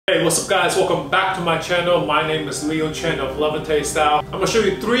Hey, what's up guys? Welcome back to my channel. My name is Chan of Levitate Style. I'm going to show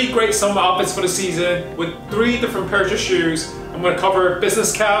you 3 great summer outfits for the season with 3 different pairs of shoes. I'm going to cover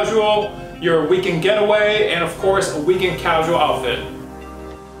business casual, your weekend getaway, and of course a weekend casual outfit.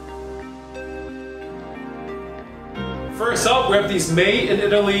 First up, we have these made in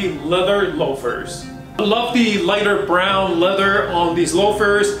Italy leather loafers. I love the lighter brown leather on these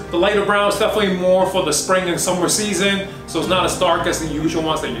loafers. The lighter brown is definitely more for the spring and summer season, so it's not as dark as the usual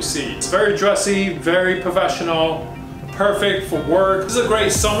ones that you see. It's very dressy, very professional, perfect for work. This is a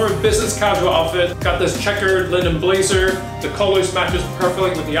great summer business casual outfit. Got this checkered linen blazer. The colors matches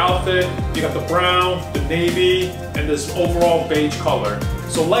perfectly with the outfit. You got the brown, the navy, and this overall beige color.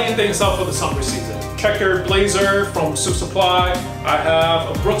 So lighten things up for the summer season. Checkered blazer from Suit Supply. I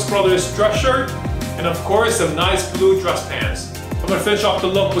have a Brooks Brothers dress shirt. And of course, some nice blue dress pants. I'm gonna finish off the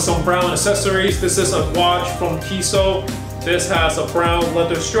look with some brown accessories. This is a watch from Tissot. This has a brown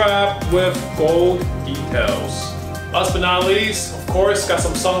leather strap with gold details. Last but not least, of course, got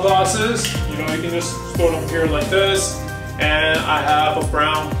some sunglasses. You know, you can just store them here like this. And I have a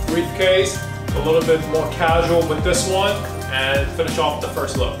brown briefcase, a little bit more casual with this one, and finish off the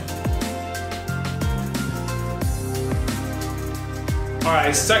first look.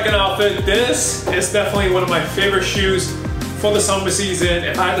 Alright, second outfit. This is definitely one of my favorite shoes for the summer season.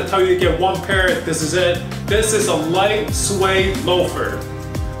 If I had to tell you to get one pair, this is it. This is a light suede loafer.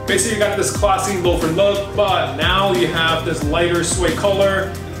 Basically, you got this classy loafer look, but now you have this lighter suede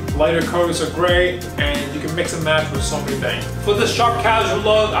color. Lighter colors are great, and you can mix and match with so many things. For this sharp casual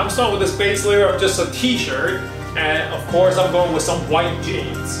look, I'm starting with this base layer of just a t-shirt, and of course, I'm going with some white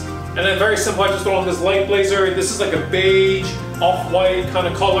jeans. And then very simple, I just throw on this light blazer. This is like a beige, off-white kind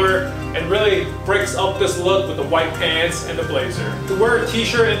of color, and really breaks up this look with the white pants and the blazer. To wear a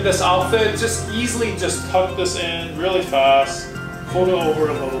t-shirt in this outfit, just easily just tuck this in really fast, fold it over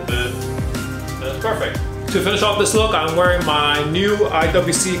a little bit, and it's perfect. To finish off this look, I'm wearing my new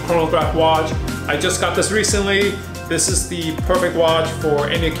IWC chronograph watch. I just got this recently. This is the perfect watch for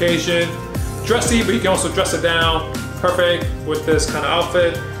any occasion. Dressy, but you can also dress it down. Perfect with this kind of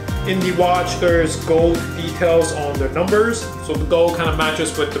outfit. In the watch, there's gold details on the numbers, so the gold kind of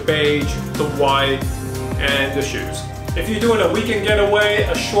matches with the beige, the white, and the shoes. If you're doing a weekend getaway,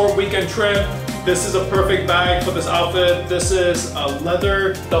 a short weekend trip, this is a perfect bag for this outfit. This is a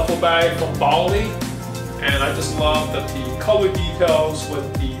leather duffel bag from Bali, and I just love that the color details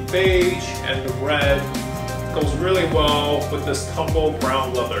with the beige and the red goes really well with this tumbled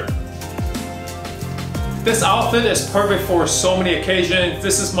brown leather. This outfit is perfect for so many occasions.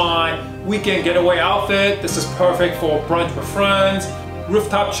 This is my weekend getaway outfit. This is perfect for brunch with friends,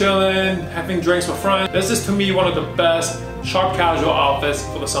 rooftop chilling, having drinks with friends. This is to me one of the best sharp casual outfits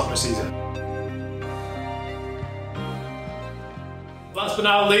for the summer season. Last but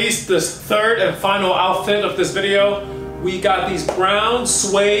not least, this third and final outfit of this video, we got these brown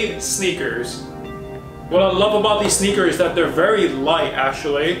suede sneakers. What I love about these sneakers is that they're very light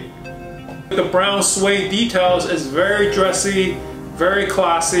actually. The brown suede details is very dressy, very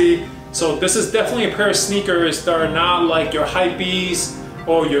classy. So this is definitely a pair of sneakers that are not like your hypebeast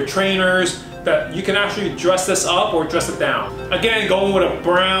or your trainers, that you can actually dress this up or dress it down. Again, going with a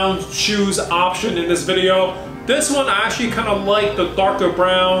brown shoes option in this video. This one I actually kind of like the darker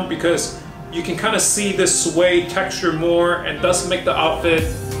brown because you can kind of see this suede texture more and does make the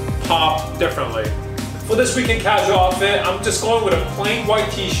outfit pop differently. For this weekend casual outfit, I'm just going with a plain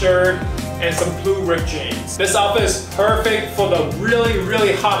white t-shirt and some blue ripped jeans. This outfit is perfect for the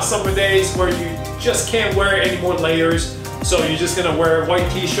really hot summer days where you just can't wear any more layers. So you're just gonna wear a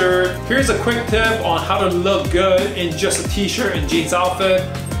white t-shirt. Here's a quick tip on how to look good in just a t-shirt and jeans outfit.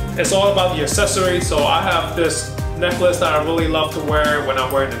 It's all about the accessories. So I have this necklace that I really love to wear when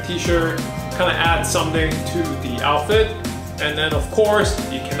I'm wearing a t-shirt. Kind of add something to the outfit. And then of course,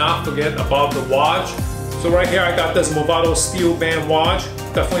 you cannot forget about the watch. So right here I got this Movado steel band watch.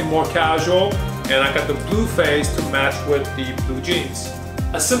 Definitely more casual, and I got the blue face to match with the blue jeans.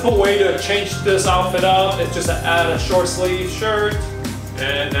 A simple way to change this outfit up is just to add a short sleeve shirt,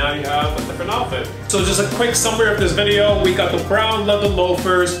 and now you have a different outfit. So just a quick summary of this video, we got the brown leather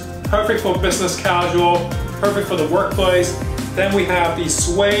loafers, perfect for business casual, perfect for the workplace. Then we have the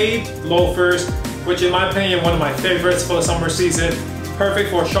suede loafers, which in my opinion, one of my favorites for the summer season, perfect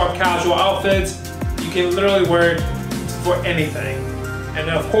for sharp casual outfits. You can literally wear it for anything. And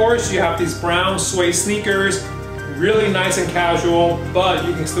then of course, you have these brown suede sneakers, really nice and casual, but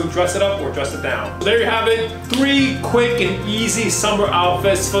you can still dress it up or dress it down. So there you have it, 3 quick and easy summer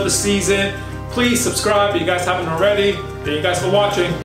outfits for the season. Please subscribe if you guys haven't already. Thank you guys for watching.